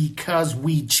versatile because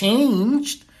we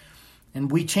changed. And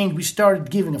we started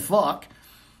giving a fuck,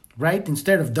 right?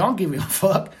 Instead of don't giving a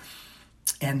fuck.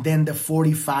 And then the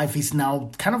 45 is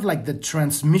now kind of like the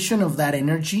transmission of that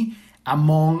energy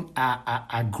among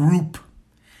a group.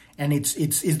 And it's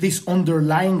this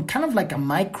underlying kind of like a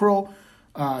micro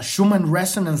Schumann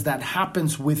resonance that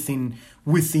happens within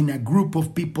a group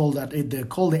of people that they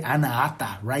call the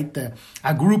anahata, right?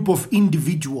 A group of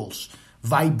individuals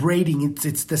vibrating.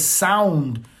 It's the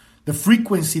sound, the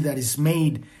frequency that is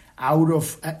made out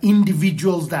of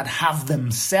individuals that have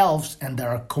themselves, and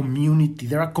they're a community.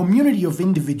 They're a community of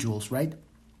individuals, right?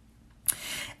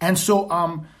 And so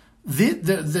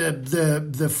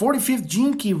the 45th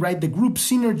gene key, right? The group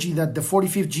synergy that the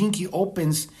 45th gene key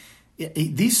opens,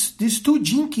 these two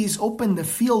gene keys open the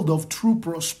field of true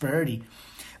prosperity.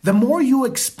 The more you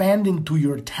expand into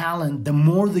your talent, the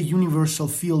more the universal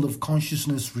field of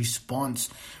consciousness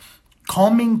responds,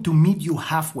 coming to meet you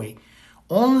halfway.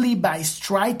 Only by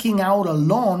striking out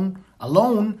alone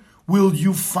will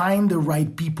you find the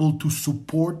right people to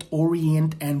support,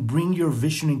 orient, and bring your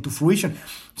vision into fruition.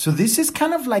 So this is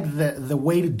kind of like the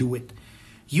way to do it.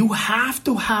 You have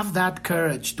to have that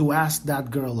courage to ask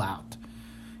that girl out.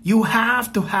 You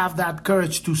have to have that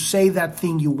courage to say that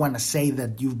thing you want to say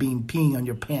that you've been peeing on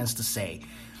your pants to say.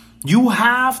 You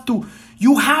have to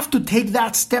take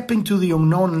that step into the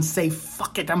unknown and say,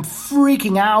 fuck it, I'm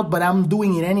freaking out, but I'm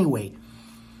doing it anyway.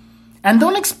 And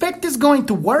don't expect it's going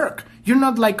to work. You're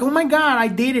not like, oh my God, I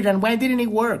did it, and why didn't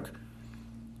it work?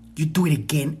 You do it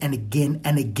again and again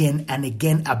and again and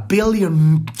again, a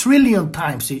billion, trillion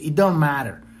times. It don't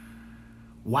matter.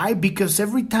 Why? Because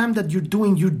every time that you're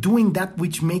doing that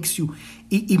which makes you,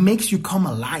 it makes you come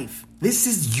alive. This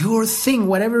is your thing,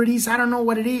 whatever it is. I don't know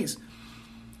what it is.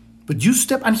 But you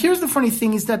step, and here's the funny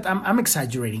thing is that I'm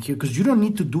exaggerating here because you don't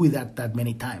need to do it that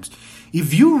many times.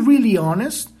 If you're really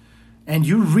honest, and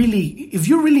if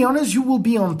you're really honest, you will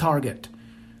be on target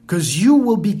because you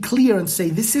will be clear and say,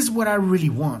 this is what I really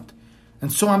want.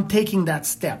 And so I'm taking that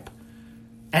step.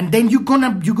 And then you're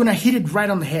gonna hit it right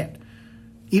on the head.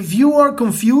 If you are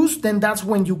confused, then that's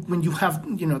when you have,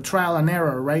 trial and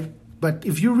error, right? But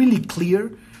if you're really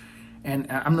clear,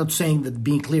 and I'm not saying that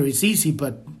being clear is easy,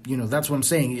 but, that's what I'm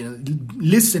saying.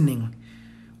 Listening,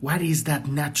 what is that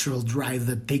natural drive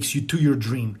that takes you to your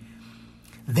dream?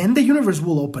 Then the universe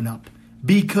will open up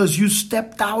because you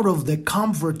stepped out of the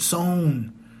comfort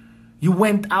zone. You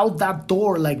went out that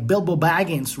door like Bilbo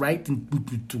Baggins, right?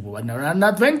 Into an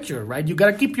adventure, right? You got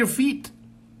to keep your feet.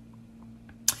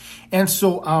 And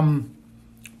so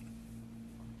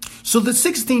the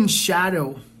 16th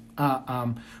shadow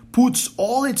puts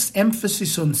all its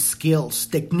emphasis on skills,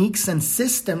 techniques, and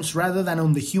systems rather than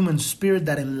on the human spirit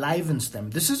that enlivens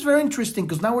them. This is very interesting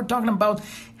because now we're talking about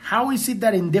how is it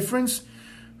that indifference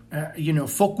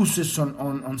focuses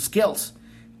on skills,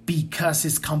 because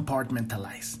it's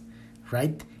compartmentalized,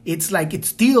 right? It's like it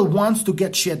still wants to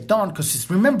get shit done because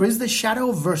remember, it's the shadow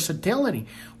of versatility.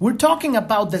 We're talking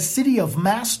about the city of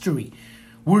mastery.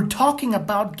 We're talking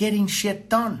about getting shit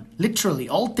done, literally,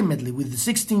 ultimately, with the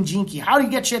 16 gene key. How do you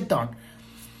get shit done?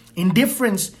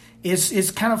 Indifference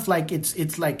is kind of like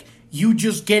it's like you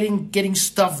just getting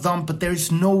stuff done, but there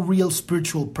is no real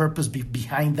spiritual purpose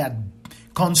behind that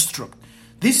construct.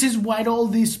 This is why all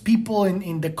these people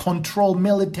in the control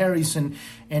militaries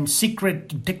and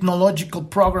secret technological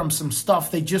programs and stuff,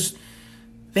 they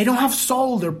don't have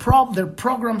soul. Their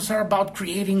programs are about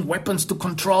creating weapons to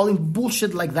control and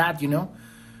bullshit like that,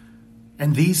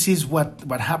 And this is what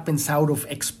happens out of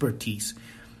expertise,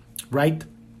 right?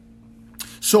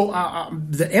 So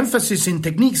the emphasis in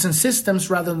techniques and systems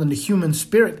rather than the human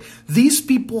spirit. These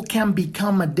people can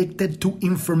become addicted to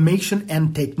information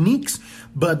and techniques,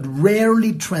 but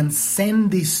rarely transcend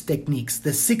these techniques.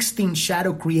 The 16th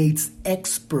shadow creates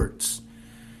experts.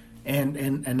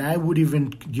 And I would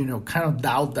even, kind of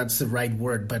doubt that's the right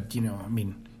word, but,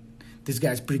 this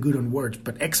guy's pretty good on words,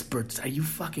 but experts, are you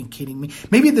fucking kidding me?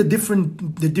 Maybe the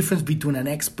difference between an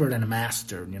expert and a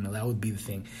master, that would be the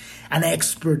thing. An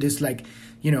expert is like,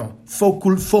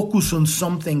 focus on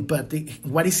something, but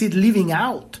what is it leaving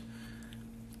out?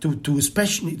 To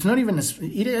especially, it's not even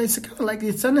it's kind of like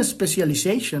it's a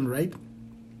specialization, right?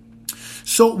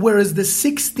 So whereas the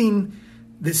 16th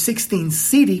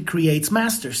city creates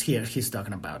masters, here he's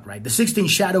talking about, right? The 16th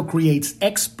shadow creates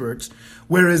experts,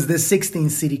 whereas the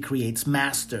 16th city creates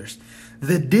masters.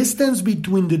 The distance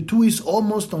between the two is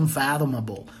almost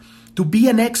unfathomable. To be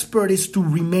an expert is to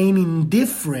remain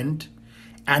indifferent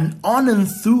and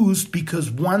unenthused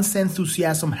because one's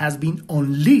enthusiasm has been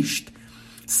unleashed.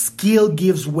 Skill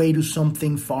gives way to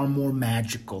something far more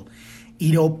magical.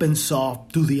 It opens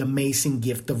up to the amazing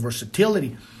gift of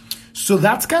versatility. So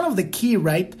that's kind of the key,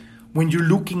 right? When you're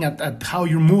looking at how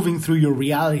you're moving through your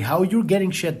reality, how you're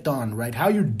getting shit done, right? How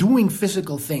you're doing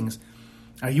physical things.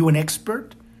 Are you an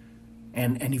expert?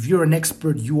 And if you're an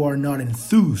expert, you are not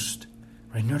enthused,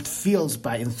 right? Not filled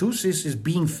by enthusiasm is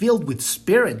being filled with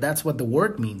spirit. That's what the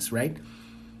word means, right?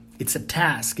 It's a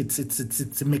task. It's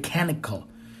a mechanical.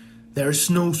 There's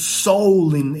no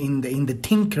soul in the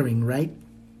tinkering, right?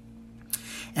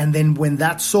 And then when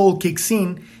that soul kicks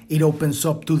in, it opens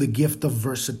up to the gift of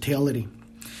versatility.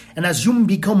 And as you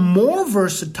become more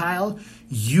versatile,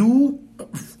 you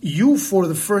for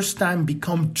the first time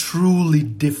become truly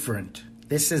different.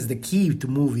 This is the key to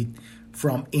moving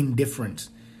from indifference.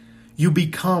 You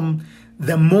become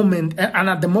the moment, and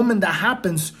at the moment that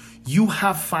happens, you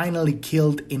have finally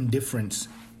killed indifference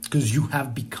because you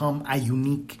have become a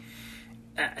unique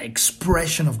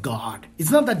expression of God.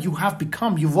 It's not that you have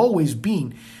become, you've always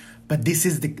been, but this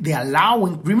is the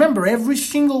allowing. Remember, every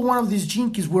single one of these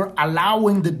gene keys, we're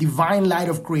allowing the divine light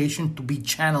of creation to be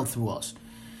channeled through us.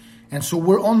 And so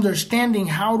we're understanding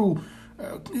how to,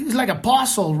 it's like a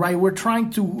puzzle, right? We're trying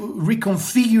to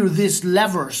reconfigure these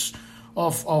levers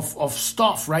of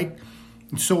stuff, right?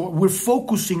 So we're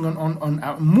focusing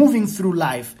on moving through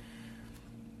life.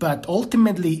 But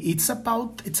ultimately, it's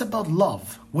about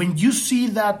love. When you see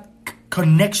that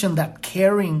connection, that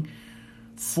caring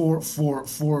for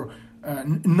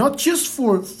not just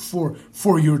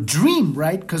for your dream,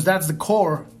 right? Because that's the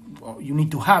core you need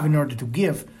to have in order to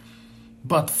give,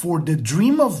 but for the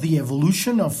dream of the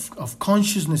evolution of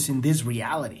consciousness in this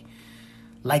reality,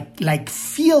 like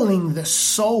feeling the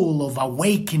soul of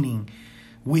awakening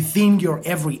within your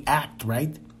every act,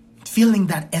 right? Feeling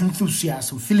that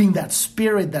enthusiasm, feeling that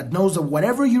spirit that knows that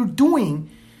whatever you're doing,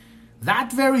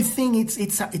 that very thing,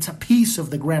 it's a piece of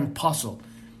the grand puzzle.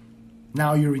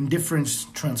 Now your indifference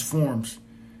transforms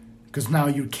because now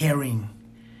you're caring.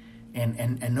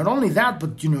 And not only that,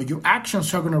 but your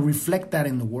actions are going to reflect that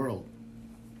in the world.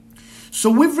 So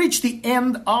we've reached the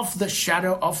end of the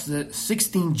shadow of the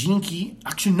 16 gene key.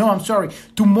 Actually, no, I'm sorry.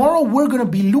 Tomorrow we're going to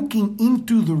be looking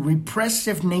into the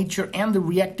repressive nature and the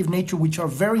reactive nature, which are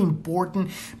very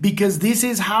important because this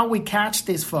is how we catch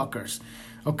these fuckers.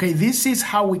 Okay, this is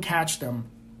how we catch them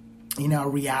in our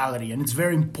reality. And it's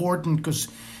very important because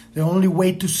the only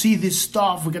way to see this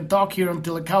stuff, we can talk here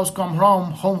until the cows come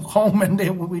home, and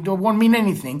we won't mean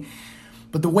anything.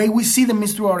 But the way we see them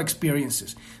is through our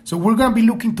experiences. So we're going to be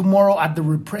looking tomorrow at the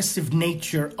repressive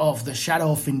nature of the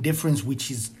shadow of indifference, which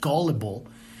is gullible,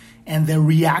 and the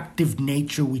reactive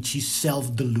nature, which is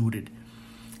self-deluded.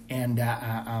 And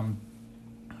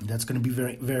that's going to be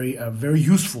very, very, very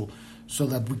useful so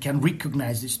that we can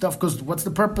recognize this stuff. Because what's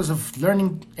the purpose of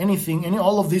learning anything,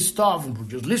 all of this stuff, and we're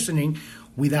just listening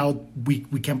without,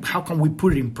 how can we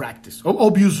put it in practice?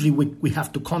 Obviously, we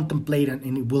have to contemplate,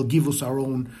 and it will give us our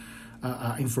own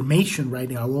information,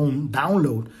 right, our own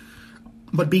download,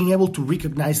 but being able to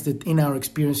recognize that in our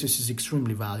experiences is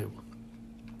extremely valuable.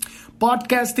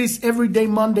 Podcast is every day,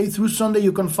 Monday through Sunday.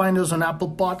 You can find us on Apple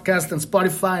Podcast and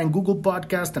Spotify and Google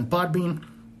Podcast and Podbean,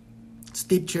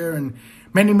 Stitcher, and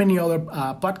many other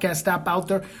podcast app out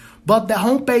there. But the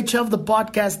homepage of the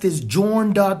podcast is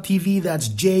journ.tv. That's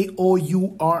JOURN.tv.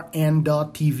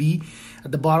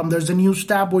 At the bottom, there's a news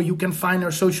tab where you can find our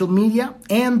social media.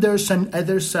 And there's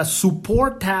a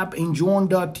support tab in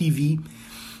journ.tv.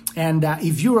 And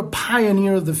if you're a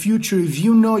pioneer of the future, if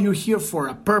you know you're here for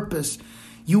a purpose,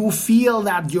 you feel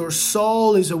that your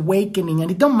soul is awakening.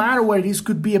 And it don't matter what it is. It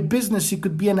could be a business. It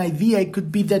could be an idea. It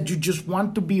could be that you just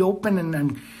want to be open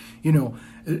and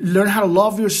learn how to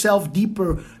love yourself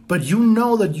deeper. But you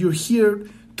know that you're here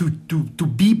to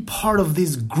be part of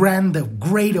this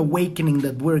great awakening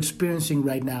that we're experiencing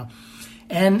right now.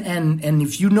 And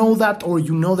if you know that, or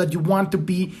you know that you want to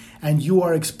be, and you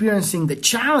are experiencing the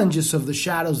challenges of the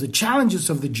shadows, the challenges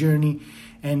of the journey,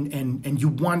 and you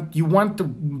want to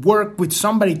work with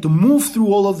somebody to move through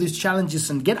all of these challenges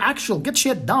and get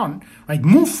shit done, right?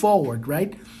 Move forward,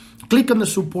 right? Click on the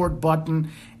support button,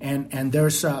 and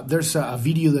there's a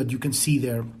video that you can see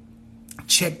there.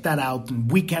 check that out, and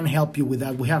we can help you with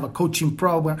that. We have a coaching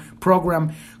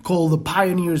program called the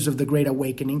Pioneers of the Great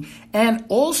Awakening. And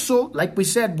also, like we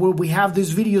said, we have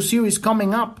this video series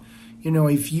coming up.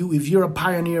 If you're a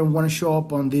pioneer and want to show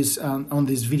up on this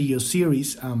video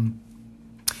series,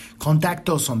 contact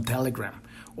us on Telegram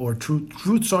or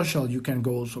Truth Social. You can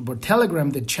go also, but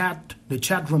Telegram, the chat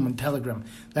room on Telegram,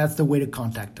 that's the way to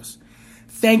contact us.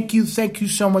 Thank you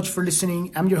so much for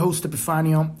listening. I'm your host,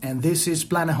 Epifanio, and this is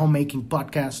Planet Homemaking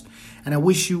Podcast, and I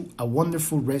wish you a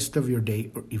wonderful rest of your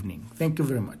day or evening. Thank you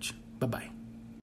very much. Bye-bye.